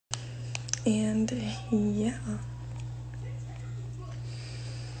And yeah.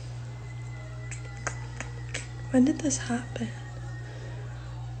 When did this happen?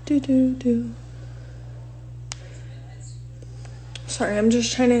 Sorry, I'm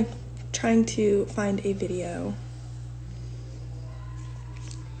just trying to find a video.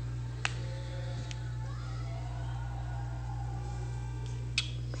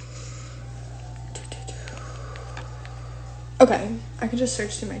 Okay, I could just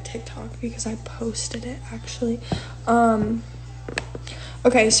search through my TikTok because I posted it actually.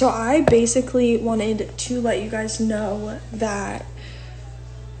 Okay, so I basically wanted to let you guys know that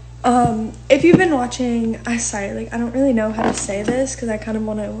if you've been watching, I don't really know how to say this because I kind of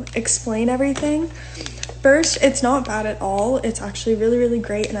want to explain everything. First, it's not bad at all. It's actually really, really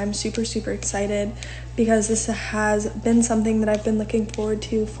great, and I'm super, super excited because this has been something that I've been looking forward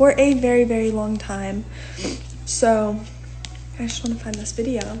to for a very, very long time. So I just want to find this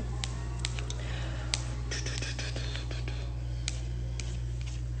video.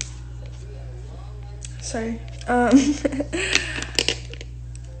 Sorry.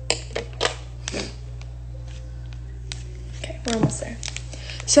 Okay, we're almost there.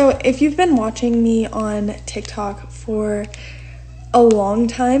 So if you've been watching me on TikTok for a long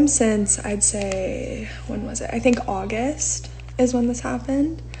time, since I'd say, when was it? I think August is when this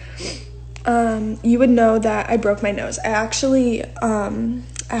happened. You would know that I broke my nose. I actually, I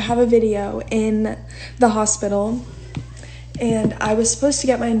have a video in the hospital, and I was supposed to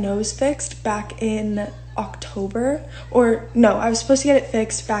get my nose fixed back in October, or no, I was supposed to get it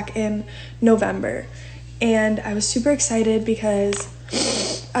fixed back in November, and I was super excited because,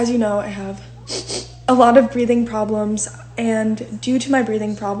 as you know, I have a lot of breathing problems, and due to my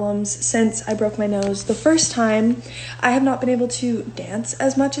breathing problems, since I broke my nose the first time, I have not been able to dance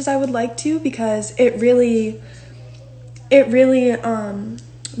as much as I would like to because it really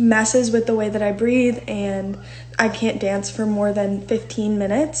messes with the way that I breathe, and I can't dance for more than 15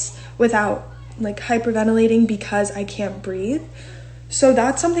 minutes without like hyperventilating because I can't breathe. So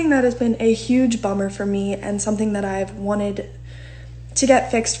that's something that has been a huge bummer for me and something that I've wanted to get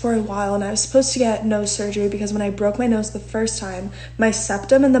fixed for a while. And I was supposed to get nose surgery because when I broke my nose the first time, my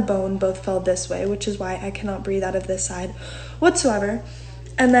septum and the bone both fell this way, which is why I cannot breathe out of this side whatsoever.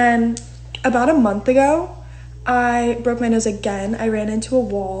 And then about a month ago, I broke my nose again. I ran into a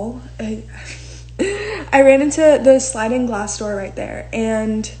wall. I ran into the sliding glass door right there,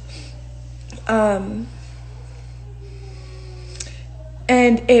 and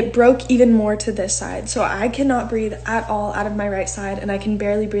it broke even more to this side. So I cannot breathe at all out of my right side, and I can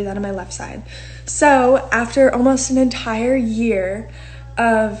barely breathe out of my left side. So after almost an entire year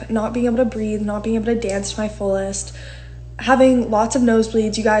of not being able to breathe, not being able to dance to my fullest, having lots of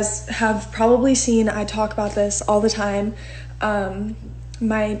nosebleeds, you guys have probably seen, I talk about this all the time.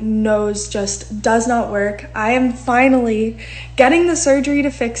 My nose just does not work. I am finally getting the surgery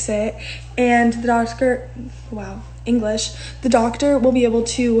to fix it, and the doctor, the doctor will be able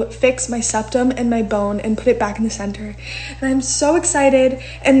to fix my septum and my bone and put it back in the center. And I'm so excited,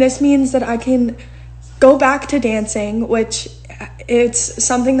 and this means that I can go back to dancing, which it's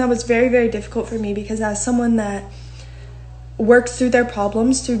something that was very, very difficult for me because as someone that worked through their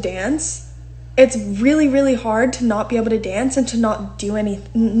problems through dance, it's really, really hard to not be able to dance and to not be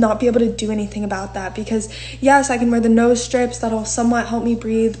able to do anything about that, because yes, I can wear the nose strips that'll somewhat help me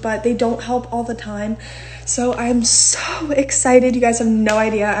breathe, but they don't help all the time. So I'm so excited. You guys have no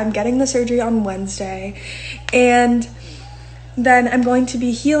idea. I'm getting the surgery on Wednesday, and then I'm going to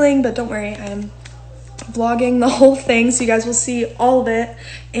be healing, but don't worry, I am vlogging the whole thing so you guys will see all of it,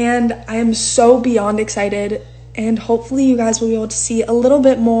 and I am so beyond excited, and hopefully you guys will be able to see a little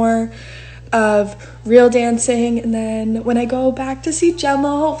bit more of real dancing. And then when I go back to see Gemma,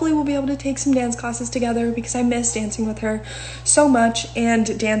 hopefully we'll be able to take some dance classes together because I miss dancing with her so much,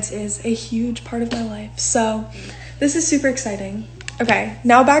 and dance is a huge part of my life. So this is super exciting. Okay,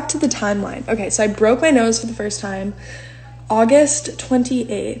 now back to the timeline. Okay, so I broke my nose for the first time August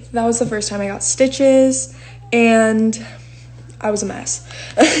 28th. That was the first time I got stitches, and I was a mess.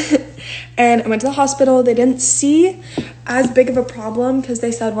 And I went to the hospital. They didn't see as big of a problem because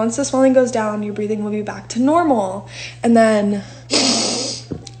they said once the swelling goes down, your breathing will be back to normal. And then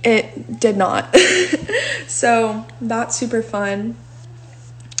it did not. So that's super fun.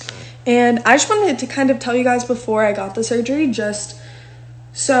 And I just wanted to kind of tell you guys before I got the surgery, just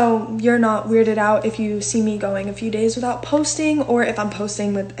so you're not weirded out if you see me going a few days without posting, or if I'm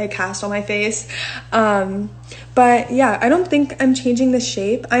posting with a cast on my face. But yeah, I don't think I'm changing the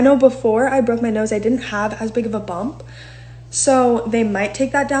shape. I know before I broke my nose, I didn't have as big of a bump, so they might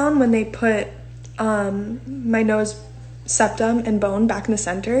take that down when they put my nose septum and bone back in the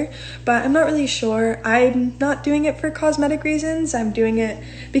center, but I'm not really sure. I'm not doing it for cosmetic reasons. I'm doing it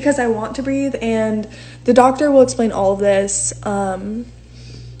because I want to breathe, and the doctor will explain all of this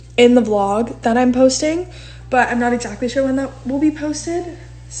in the vlog that I'm posting, but I'm not exactly sure when that will be posted.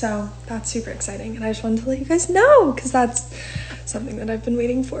 So that's super exciting, and I just wanted to let you guys know because that's something that I've been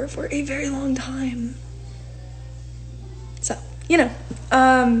waiting for a very long time. So, you know,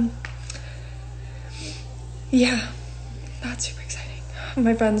 yeah, that's super exciting.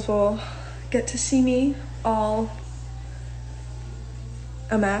 My friends will get to see me all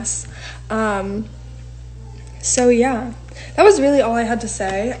a mess. So yeah, that was really all I had to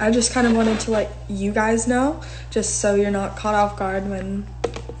say. I just kind of wanted to let you guys know, just so you're not caught off guard when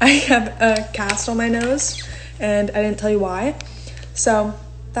I have a cast on my nose and I didn't tell you why. So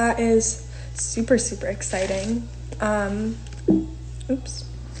that is super, super exciting. Oops.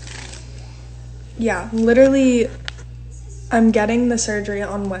 Yeah, literally, I'm getting the surgery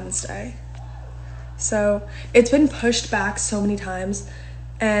on Wednesday. So it's been pushed back so many times.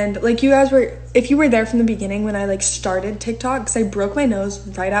 And like you guys were, if you were there from the beginning when I like started TikTok, because I broke my nose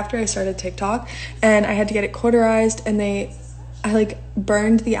right after I started TikTok and I had to get it cauterized, and I like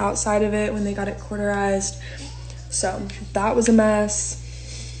burned the outside of it when they got it cauterized. So that was a mess.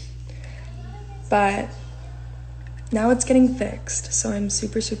 But now it's getting fixed, so I'm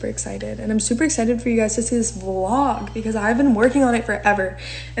super, super excited. And I'm super excited for you guys to see this vlog because I've been working on it forever.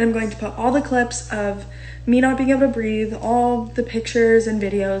 And I'm going to put all the clips of me not being able to breathe, all the pictures and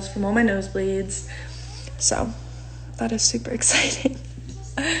videos from all my nosebleeds. So that is super exciting.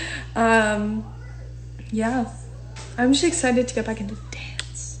 Yeah, I'm just excited to get back into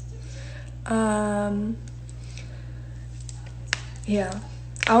dance. Yeah,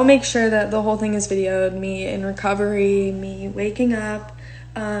 I'll make sure that the whole thing is videoed, me in recovery, me waking up,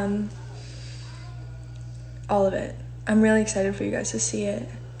 all of it. I'm really excited for you guys to see it,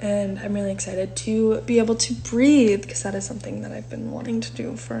 and I'm really excited to be able to breathe because that is something that I've been wanting to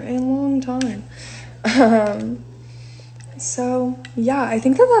do for a long time. So yeah, I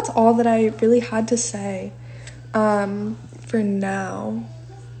think that that's all that I really had to say for now.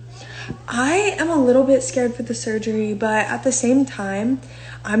 I am a little bit scared for the surgery, but at the same time,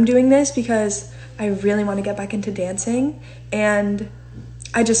 I'm doing this because I really want to get back into dancing, and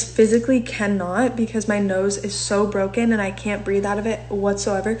I just physically cannot because my nose is so broken and I can't breathe out of it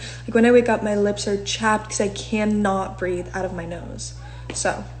whatsoever. Like when I wake up, my lips are chapped because I cannot breathe out of my nose.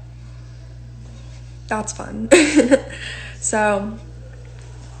 So that's fun. So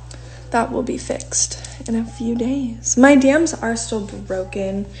that will be fixed in a few days. My dams are still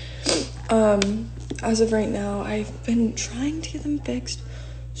broken. As of right now, I've been trying to get them fixed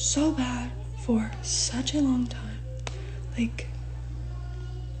so bad for such a long time. Like,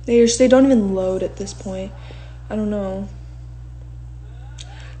 they don't even load at this point. I don't know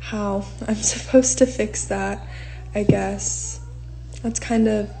how I'm supposed to fix that, I guess. That's kind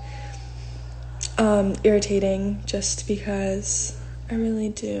of irritating just because I really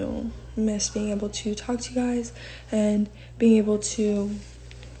do miss being able to talk to you guys and being able to,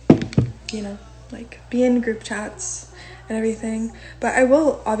 you know, like be in group chats and everything. But I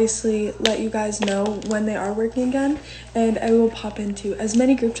will obviously let you guys know when they are working again, and I will pop into as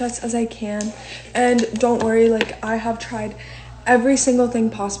many group chats as I can. And don't worry, like I have tried every single thing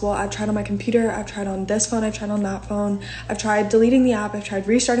possible. I've tried on my computer, I've tried on this phone, I've tried on that phone, I've tried deleting the app, I've tried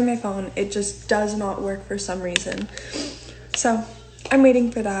restarting my phone. It just does not work for some reason. So I'm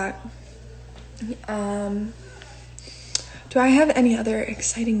waiting for that. Do I have any other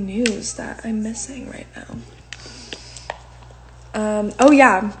exciting news that I'm missing right now? Oh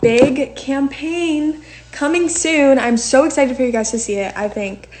yeah, big campaign coming soon. I'm so excited for you guys to see it. I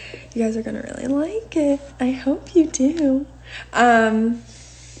think you guys are gonna really like it. I hope you do.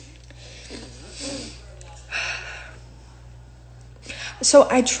 So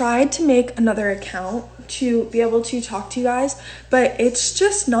I tried to make another account to be able to talk to you guys, but it's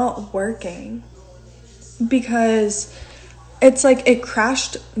just not working because it's like it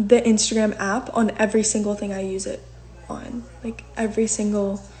crashed the Instagram app on every single thing I use it on, like every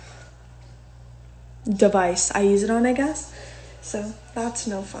single device I use it on, I guess. So that's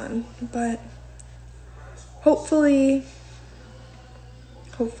no fun, but hopefully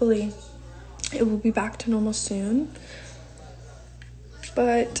it will be back to normal soon.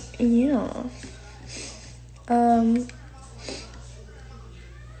 But yeah,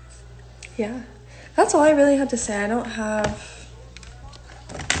 yeah, that's all I really had to say. I don't have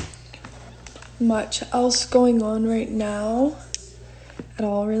much else going on right now at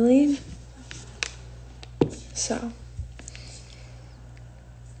all, really. So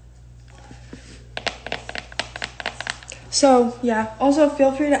So yeah, also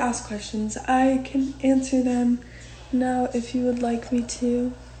feel free to ask questions. I can answer them now if you would like me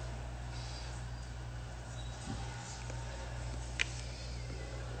to.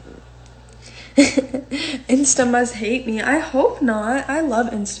 Insta must hate me. I hope not. I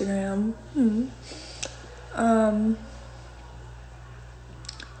love Instagram.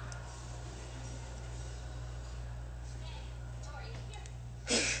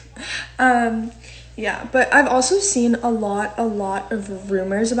 Yeah, but I've also seen a lot of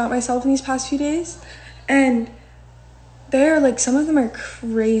rumors about myself in these past few days, and they're like, some of them are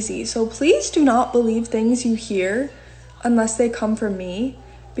crazy. So please do not believe things you hear unless they come from me,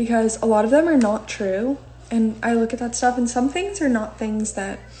 because a lot of them are not true. And I look at that stuff, and some things are not things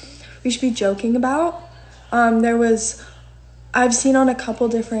that we should be joking about. I've seen on a couple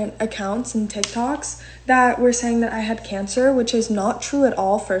different accounts and TikToks that were saying that I had cancer, which is not true at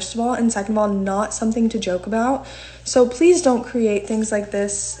all, first of all, and second of all, not something to joke about. So please don't create things like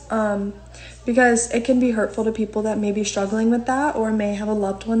this, because it can be hurtful to people that may be struggling with that, or may have a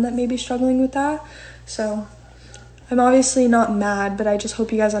loved one that may be struggling with that. So I'm obviously not mad, but I just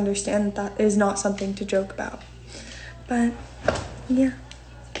hope you guys understand that is not something to joke about. But yeah.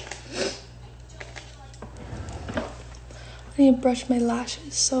 I need to brush my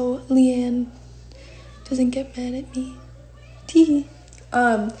lashes so Leanne doesn't get mad at me. Tee.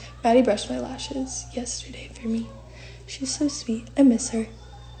 Maddie brushed my lashes yesterday for me. She's so sweet. I miss her.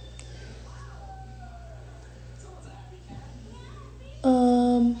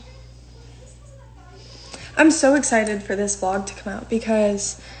 I'm so excited for this vlog to come out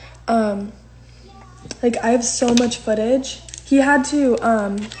because, like, I have so much footage. He had to,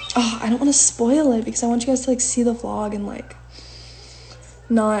 I don't want to spoil it because I want you guys to, like, see the vlog and, like,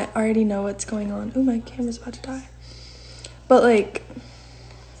 not already know what's going on. Oh, my camera's about to die. But, like,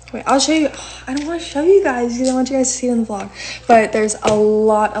 wait, I'll show you. I don't want to show you guys because I want you guys to see it in the vlog. But there's a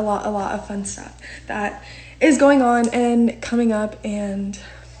lot of fun stuff that is going on and coming up, and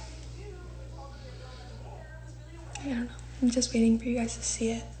I don't know. I'm just waiting for you guys to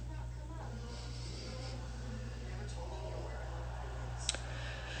see it.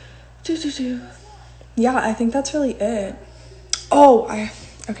 Yeah, I think that's really it.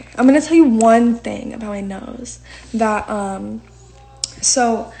 Okay, I'm gonna tell you one thing about my nose that,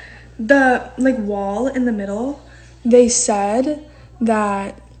 so the, like, wall in the middle, they said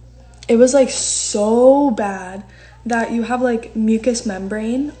that it was, like, so bad that you have, like, mucous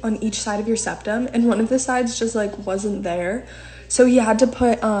membrane on each side of your septum, and one of the sides just, like, wasn't there. So he had to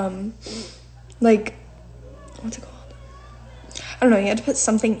put, like, what's it called? I don't know, he had to put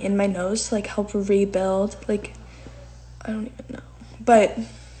something in my nose to, like, help rebuild, like, I don't even know. But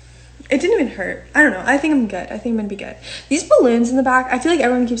it didn't even hurt. I don't know. I think I'm good. I think I'm gonna be good. These balloons in the back, I feel like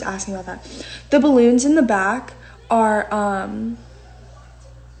everyone keeps asking about that. The balloons in the back are,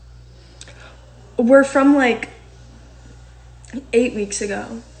 were from, like, 8 weeks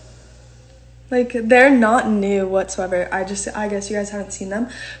ago. Like, they're not new whatsoever. I guess you guys haven't seen them.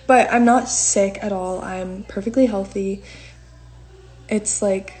 But I'm not sick at all. I'm perfectly healthy. It's,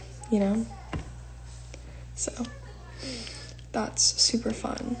 like, you know. So that's super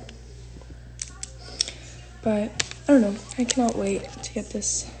fun. But I don't know. I cannot wait to get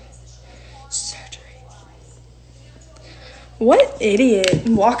this surgery. What idiot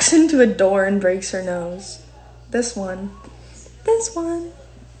walks into a door and breaks her nose? This one.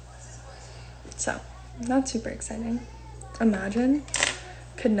 So, not super exciting. Imagine.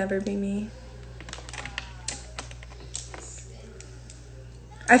 Could never be me.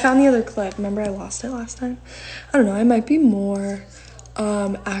 I found the other clip. Remember I lost it last time? I don't know. I might be more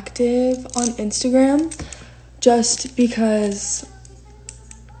active on Instagram just because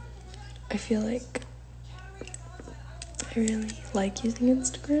I feel like I really like using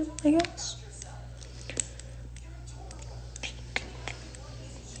Instagram, I guess.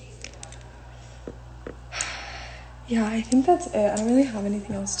 Yeah, I think that's it. I don't really have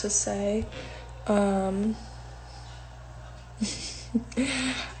anything else to say.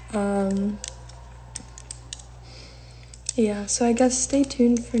 Yeah, so I guess stay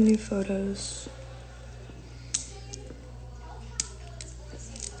tuned for new photos.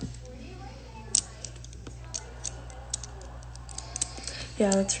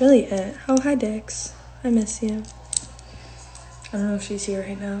 Yeah, that's really it. Oh, hi, Dix. I miss you. I don't know if she's here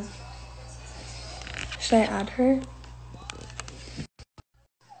right now. Should I add her?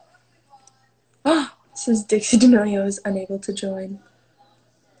 Oh, it says Dixie D'Amelio is unable to join.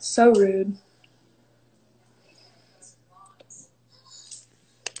 So rude.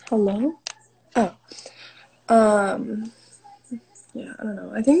 Hello? Oh. Yeah, I don't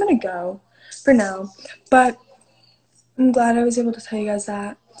know. I think I'm gonna go for now. But I'm glad I was able to tell you guys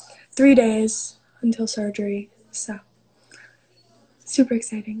that. 3 days until surgery, so super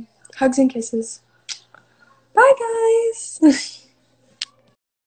exciting. Hugs and kisses. Bye, guys.